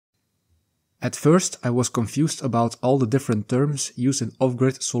At first, I was confused about all the different terms used in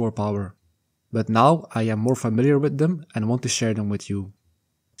off-grid solar power, but now I am more familiar with them and want to share them with you.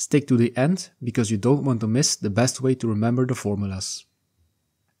 Stick to the end because you don't want to miss the best way to remember the formulas.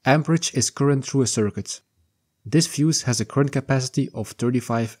 Amperage is current through a circuit. This fuse has a current capacity of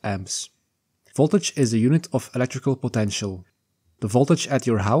 35 amps. Voltage is the unit of electrical potential. The voltage at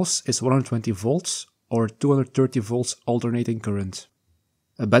your house is 120 volts or 230 volts alternating current.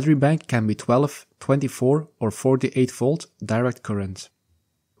 A battery bank can be 12, 24 or 48 volt direct current.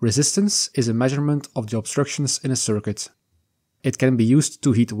 Resistance is a measurement of the obstructions in a circuit. It can be used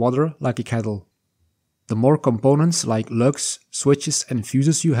to heat water like a kettle. The more components like lugs, switches and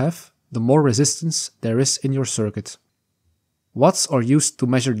fuses you have, the more resistance there is in your circuit. Watts are used to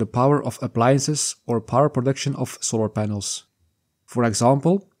measure the power of appliances or power production of solar panels. For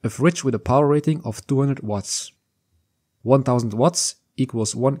example, a fridge with a power rating of 200 watts. 1000 watts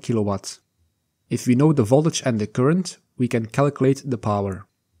equals 1 kilowatt. If we know the voltage and the current, we can calculate the power.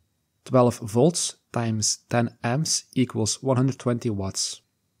 12 volts times 10 amps equals 120 watts.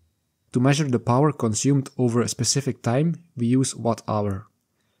 To measure the power consumed over a specific time, we use watt-hour.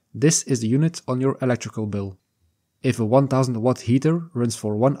 This is the unit on your electrical bill. If a 1000 watt heater runs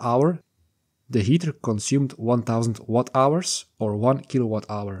for 1 hour, the heater consumed 1000 watt-hours or 1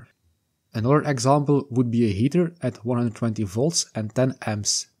 kilowatt-hour. Another example would be a heater at 120 volts and 10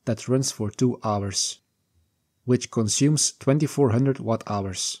 amps that runs for 2 hours, which consumes 2400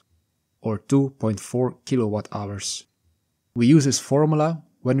 watt-hours or 2.4 kilowatt-hours. We use this formula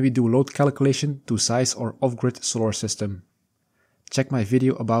when we do load calculation to size our off-grid solar system. Check my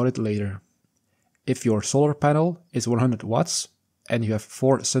video about it later. If your solar panel is 100 watts and you have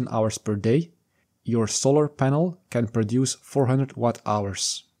 4 sun hours per day, your solar panel can produce 400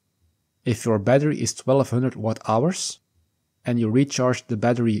 watt-hours. If your battery is 1200 watt-hours and you recharge the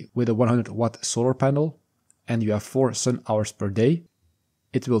battery with a 100 watt solar panel and you have 4 sun hours per day,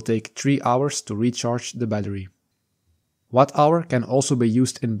 it will take 3 hours to recharge the battery. Watt-hour can also be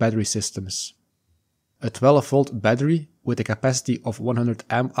used in battery systems. A 12-volt battery with a capacity of 100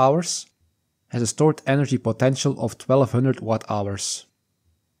 amp-hours has a stored energy potential of 1200 watt-hours.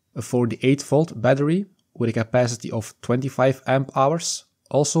 A 48-volt battery with a capacity of 25 amp-hours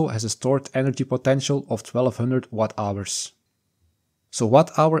also has a stored energy potential of 1200 watt-hours. So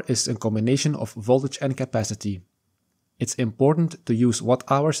watt-hour is a combination of voltage and capacity. It's important to use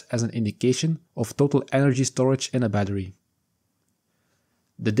watt-hours as an indication of total energy storage in a battery.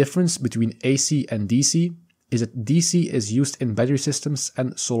 The difference between AC and DC is that DC is used in battery systems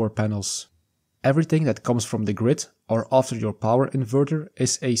and solar panels. Everything that comes from the grid or after your power inverter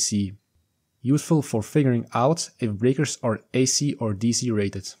is AC, useful for figuring out if breakers are AC or DC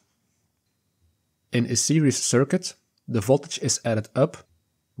rated. In a series circuit, the voltage is added up,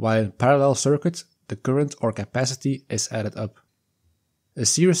 while in parallel circuit, the current or capacity is added up. A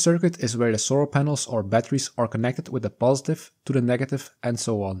series circuit is where the solar panels or batteries are connected with the positive to the negative and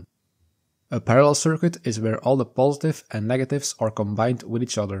so on. A parallel circuit is where all the positive and negatives are combined with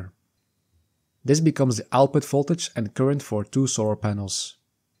each other. This becomes the output voltage and current for 2 solar panels.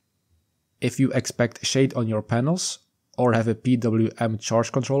 If you expect shade on your panels or have a PWM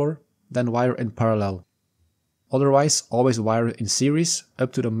charge controller, then wire in parallel. Otherwise, always wire in series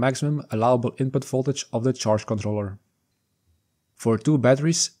up to the maximum allowable input voltage of the charge controller. For 2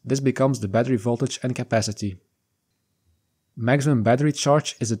 batteries, this becomes the battery voltage and capacity. Maximum battery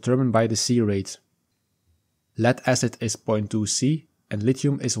charge is determined by the C rate. Lead acid is 0.2 C and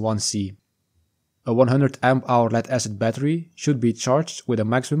lithium is 1 C. A 100 amp-hour lead acid battery should be charged with a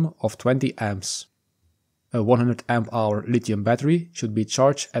maximum of 20 amps. A 100 amp-hour lithium battery should be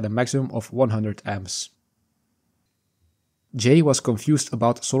charged at a maximum of 100 amps. Jay was confused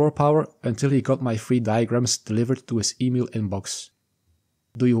about solar power until he got my free diagrams delivered to his email inbox.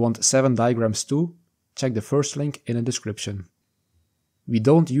 Do you want 7 diagrams too? Check the first link in the description. We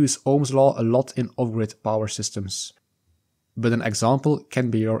don't use Ohm's law a lot in off-grid power systems, but an example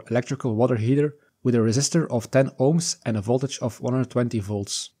can be your electrical water heater with a resistor of 10 ohms and a voltage of 120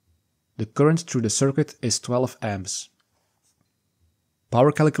 volts. The current through the circuit is 12 amps.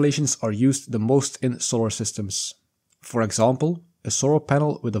 Power calculations are used the most in solar systems. For example, a solar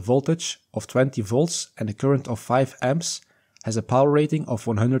panel with a voltage of 20 volts and a current of 5 amps has a power rating of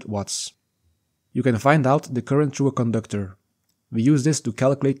 100 watts. You can find out the current through a conductor. We use this to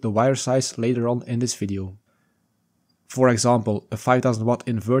calculate the wire size later on in this video. For example, a 5000 watt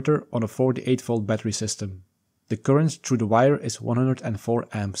inverter on a 48 volt battery system. The current through the wire is 104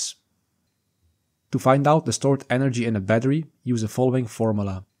 amps. To find out the stored energy in a battery, use the following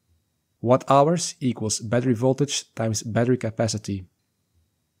formula. Watt-hours equals battery voltage times battery capacity.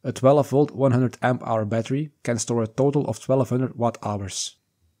 A 12 volt 100 amp hour battery can store a total of 1200 watt hours,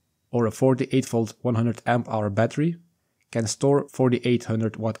 or a 48 volt 100 amp hour battery can store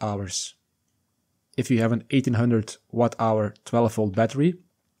 4800 watt hours. If you have an 1800 watt hour 12 volt battery,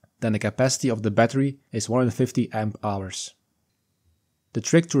 then the capacity of the battery is 150 amp hours. The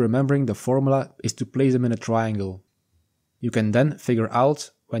trick to remembering the formula is to place them in a triangle. You can then figure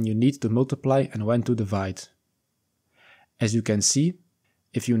out when you need to multiply and when to divide. As you can see,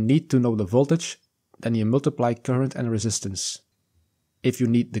 if you need to know the voltage, then you multiply current and resistance. If you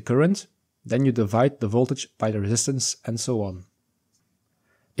need the current, then you divide the voltage by the resistance and so on.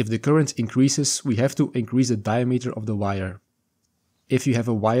 If the current increases, we have to increase the diameter of the wire. If you have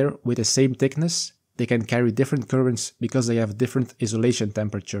a wire with the same thickness, they can carry different currents because they have different isolation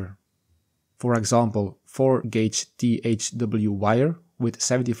temperature. For example, 4 gauge THW wire with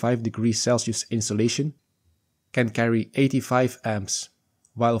 75 degrees Celsius insulation can carry 85 amps,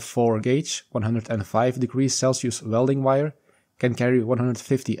 while 4 gauge 105 degrees Celsius welding wire can carry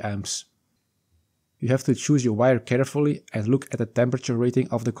 150 amps. You have to choose your wire carefully and look at the temperature rating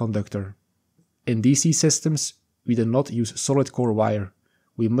of the conductor. In DC systems, we do not use solid core wire,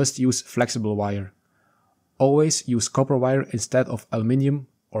 we must use flexible wire. Always use copper wire instead of aluminium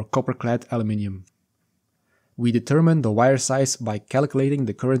or copper-clad aluminium. We determine the wire size by calculating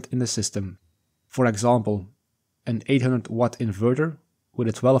the current in the system. For example, an 800 watt inverter with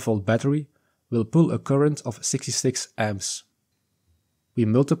a 12 volt battery will pull a current of 66 amps. We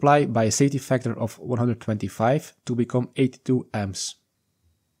multiply by a safety factor of 125 to become 82 amps.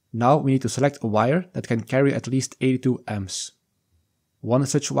 Now we need to select a wire that can carry at least 82 amps. One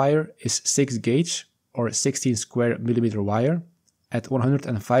such wire is 6 gauge or 16 square millimeter wire at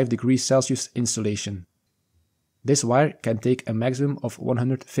 105 degrees Celsius insulation. This wire can take a maximum of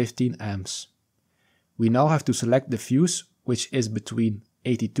 115 amps. We now have to select the fuse, which is between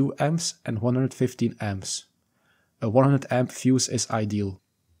 82 amps and 115 amps. A 100 amp fuse is ideal.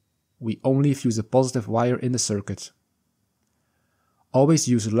 We only fuse the positive wire in the circuit. Always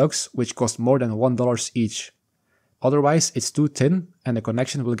use lugs which cost more than $1 each. Otherwise it's too thin and the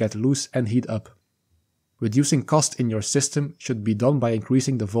connection will get loose and heat up. Reducing cost in your system should be done by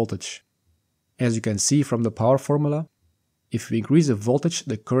increasing the voltage. As you can see from the power formula, if we increase the voltage,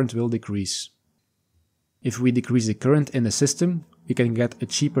 the current will decrease. If we decrease the current in the system, we can get a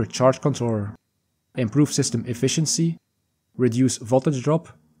cheaper charge controller, improve system efficiency, reduce voltage drop,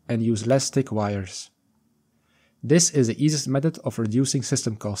 and use less thick wires. This is the easiest method of reducing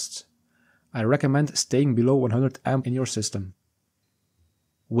system costs. I recommend staying below 100 amp in your system.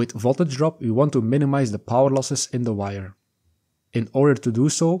 With voltage drop, we want to minimize the power losses in the wire. In order to do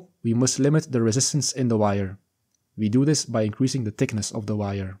so, we must limit the resistance in the wire. We do this by increasing the thickness of the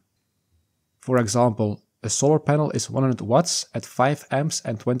wire. For example, a solar panel is 100 watts at 5 amps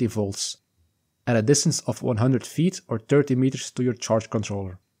and 20 volts, at a distance of 100 feet or 30 meters to your charge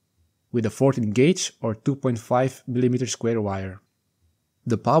controller, with a 14 gauge or 2.5 mm square wire.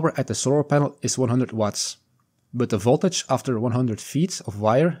 The power at the solar panel is 100 watts, but the voltage after 100 feet of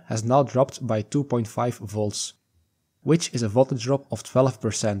wire has now dropped by 2.5 volts, which is a voltage drop of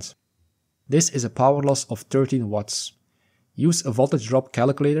 12%. This is a power loss of 13 watts. Use a voltage drop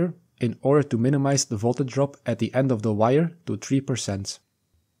calculator in order to minimize the voltage drop at the end of the wire to 3%.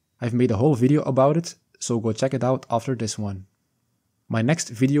 I've made a whole video about it, so go check it out after this one. My next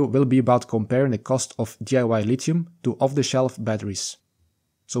video will be about comparing the cost of DIY lithium to off-the-shelf batteries,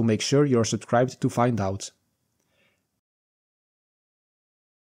 so make sure you're subscribed to find out.